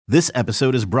This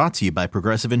episode is brought to you by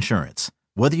Progressive Insurance.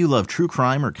 Whether you love true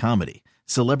crime or comedy,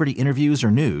 celebrity interviews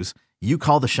or news, you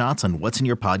call the shots on what's in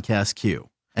your podcast queue.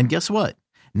 And guess what?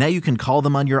 Now you can call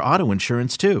them on your auto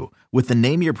insurance too with the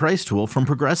Name Your Price tool from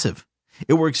Progressive.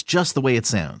 It works just the way it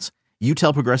sounds. You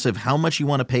tell Progressive how much you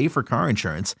want to pay for car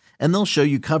insurance, and they'll show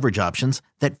you coverage options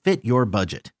that fit your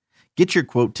budget. Get your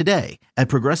quote today at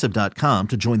Progressive.com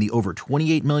to join the over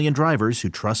 28 million drivers who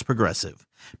trust Progressive.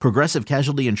 Progressive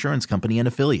Casualty Insurance Company and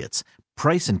Affiliates.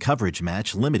 Price and coverage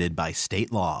match limited by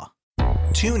state law.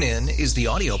 TuneIn is the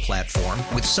audio platform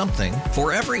with something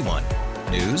for everyone.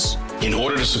 News. In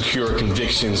order to secure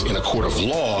convictions in a court of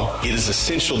law, it is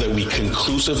essential that we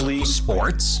conclusively.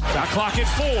 Sports. Shot clock at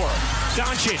 4.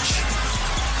 Doncic.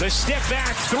 The step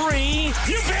back 3.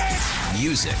 You bet.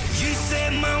 Music. You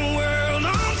set my world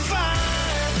on fire.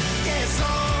 Yes,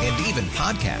 and even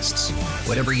podcasts.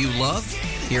 Whatever you love,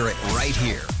 hear it right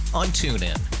here on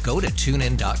TuneIn. Go to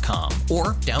TuneIn.com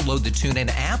or download the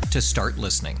TuneIn app to start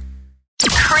listening.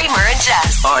 Kramer and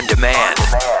Jess. On demand.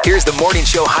 Here's the morning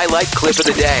show highlight clip of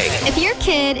the day. If your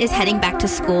kid is heading back to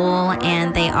school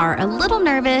and they are a little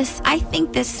nervous, I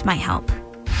think this might help.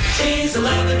 She's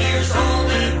 11 years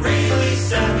old and really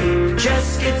savvy.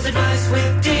 Jess gets advice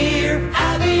with Dear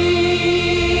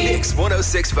Abby. Mix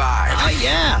 106.5.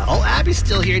 Yeah. Oh, Abby's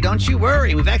still here. Don't you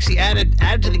worry. We've actually added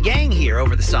to the gang here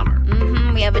over the summer.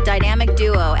 Mm-hmm. We have a dynamic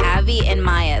duo, Abby and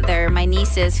Maya. They're my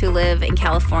nieces who live in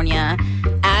California.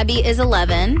 Abby is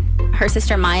 11. Her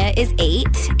sister Maya is 8.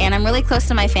 And I'm really close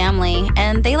to my family.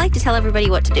 And they like to tell everybody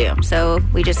what to do. So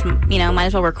we just, might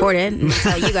as well record it and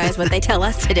tell you guys what they tell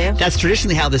us to do. That's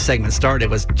traditionally how this segment started,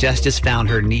 was Jess just found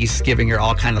her niece giving her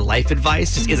all kind of life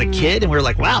advice just as a kid. And we were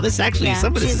like, wow, this actually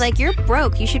some of this She's like, you're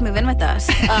broke. You should move in with us.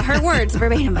 Her words,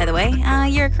 verbatim, by the way.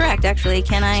 You're correct, actually.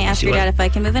 Can I ask your dad if I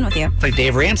can move in with you? It's like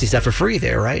Dave Ramsey stuff for free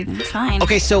there, right? It's fine.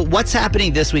 Okay, so what's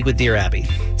happening this week with Dear Abby?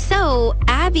 So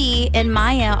Abby and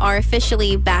Maya are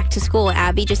officially back to school.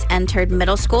 Abby just entered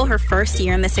middle school, her first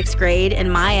year in the 6th grade,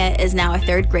 and Maya is now a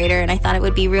 3rd grader, and I thought it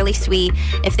would be really sweet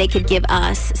if they could give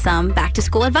us some back to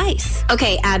school advice.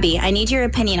 Okay, Abby, I need your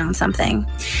opinion on something.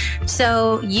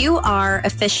 So you are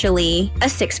officially a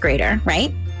 6th grader,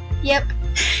 right? Yep.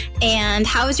 And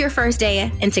how was your first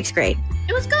day in 6th grade?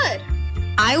 It was good.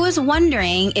 I was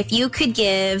wondering if you could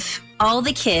give all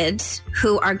the kids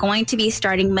who are going to be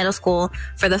starting middle school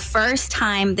for the first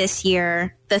time this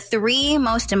year the 3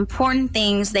 most important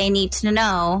things they need to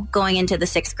know going into the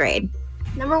 6th grade.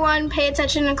 Number 1, pay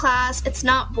attention in class. It's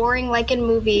not boring like in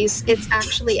movies. It's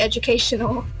actually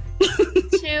educational.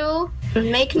 2,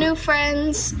 make new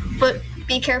friends, but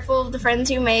be careful of the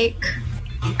friends you make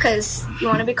because you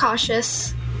want to be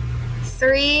cautious.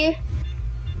 3,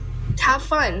 have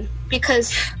fun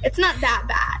because it's not that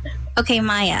bad. Okay,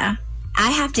 Maya,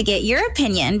 I have to get your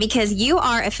opinion because you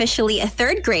are officially a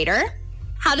 3rd grader.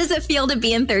 How does it feel to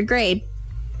be in 3rd grade?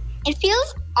 It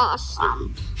feels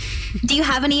awesome. Do you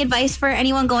have any advice for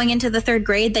anyone going into the 3rd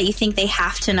grade that you think they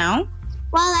have to know?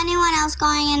 Well, anyone else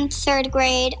going in 3rd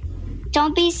grade,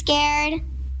 don't be scared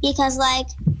because,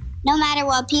 no matter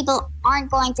what, people aren't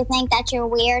going to think that you're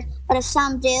weird. But if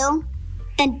some do,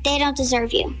 then they don't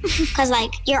deserve you because,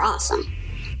 you're awesome.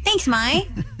 Thanks, Mai.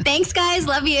 Thanks, guys.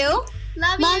 Love you.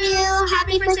 Love you.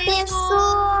 Happy first day of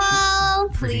school.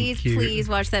 Please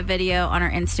watch that video on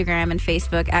our Instagram and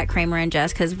Facebook at Kramer and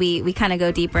Jess because we kind of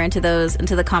go deeper into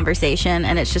the conversation,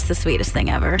 and it's just the sweetest thing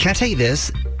ever. Can I tell you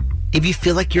this? If you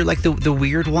feel like you're the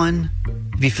weird one,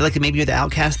 if you feel like maybe you're the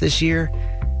outcast this year,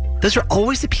 those are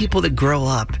always the people that grow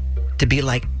up to be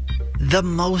the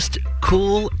most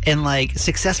cool and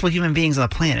successful human beings on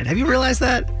the planet. Have you realized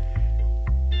that?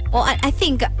 Well,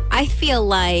 I feel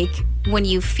like when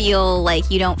you feel like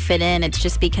you don't fit in, it's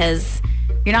just because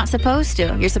you're not supposed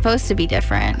to. You're supposed to be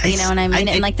different. You know what I mean?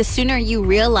 And the sooner you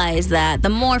realize that, the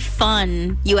more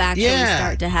fun you actually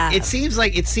start to have. It seems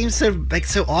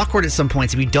so awkward at some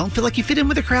points if you don't feel like you fit in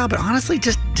with the crowd. But honestly,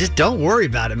 just don't worry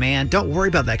about it, man. Don't worry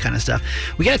about that kind of stuff.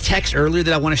 We got a text earlier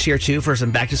that I want to share too for some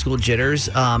back to school jitters.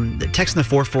 The text in the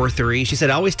 443. She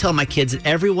said, "I always tell my kids that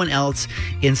everyone else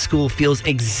in school feels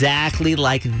exactly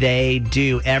like they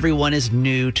do. Everyone is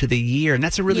new to the year," and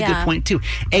that's a really good point too.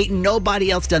 Ain't nobody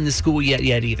else done this school yet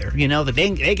either. That they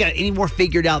ain't got any more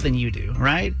figured out than you do,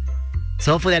 right?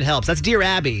 So hopefully that helps. That's Dear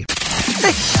Abby.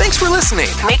 Hey, thanks for listening.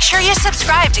 Make sure you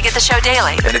subscribe to get the show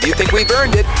daily. And if you think we've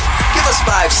earned it, give us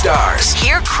 5 stars.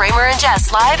 Hear Kramer and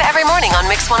Jess live every morning on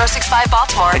Mix 106.5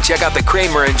 Baltimore. And check out the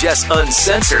Kramer and Jess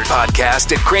Uncensored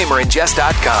podcast at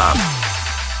kramerandjess.com.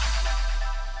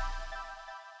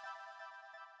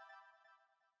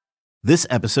 This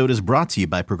episode is brought to you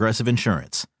by Progressive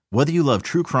Insurance. Whether you love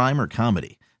true crime or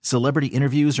comedy, celebrity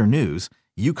interviews or news,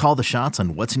 you call the shots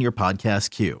on what's in your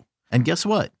podcast queue. And guess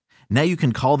what? Now you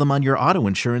can call them on your auto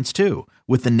insurance too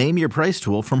with the Name Your Price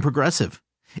tool from Progressive.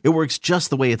 It works just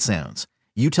the way it sounds.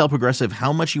 You tell Progressive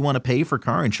how much you want to pay for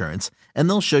car insurance, and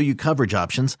they'll show you coverage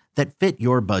options that fit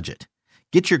your budget.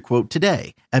 Get your quote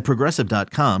today at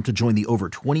Progressive.com to join the over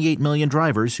 28 million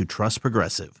drivers who trust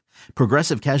Progressive.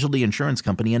 Progressive Casualty Insurance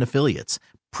Company and Affiliates.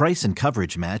 Price and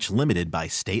coverage match limited by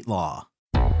state law.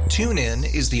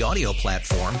 TuneIn is the audio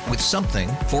platform with something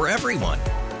for everyone.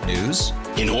 News.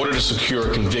 In order to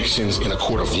secure convictions in a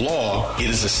court of law, it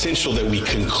is essential that we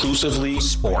conclusively.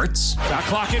 Sports. Got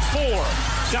clock at 4.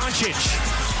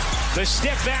 Doncic. The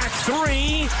step back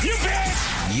 3. You bet.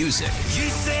 Music. You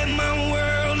set my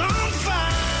world on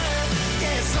fire.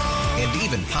 Yes, and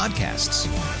even podcasts.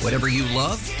 Whatever you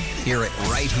love, hear it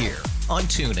right here on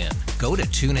TuneIn. Go to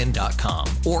TuneIn.com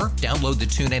or download the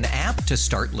TuneIn app to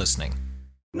start listening.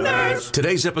 Nerds.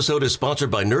 Today's episode is sponsored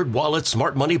by NerdWallet's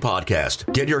Smart Money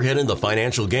Podcast. Get your head in the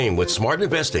financial game with smart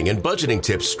investing and budgeting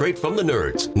tips straight from the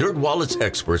nerds. NerdWallet's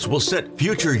experts will set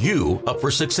future you up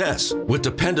for success with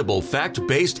dependable,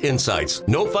 fact-based insights.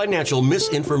 No financial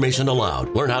misinformation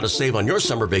allowed. Learn how to save on your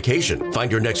summer vacation, find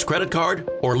your next credit card,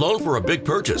 or loan for a big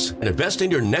purchase, and invest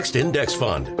in your next index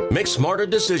fund. Make smarter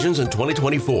decisions in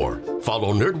 2024.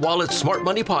 Follow NerdWallet's Smart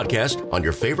Money Podcast on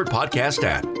your favorite podcast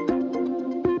app.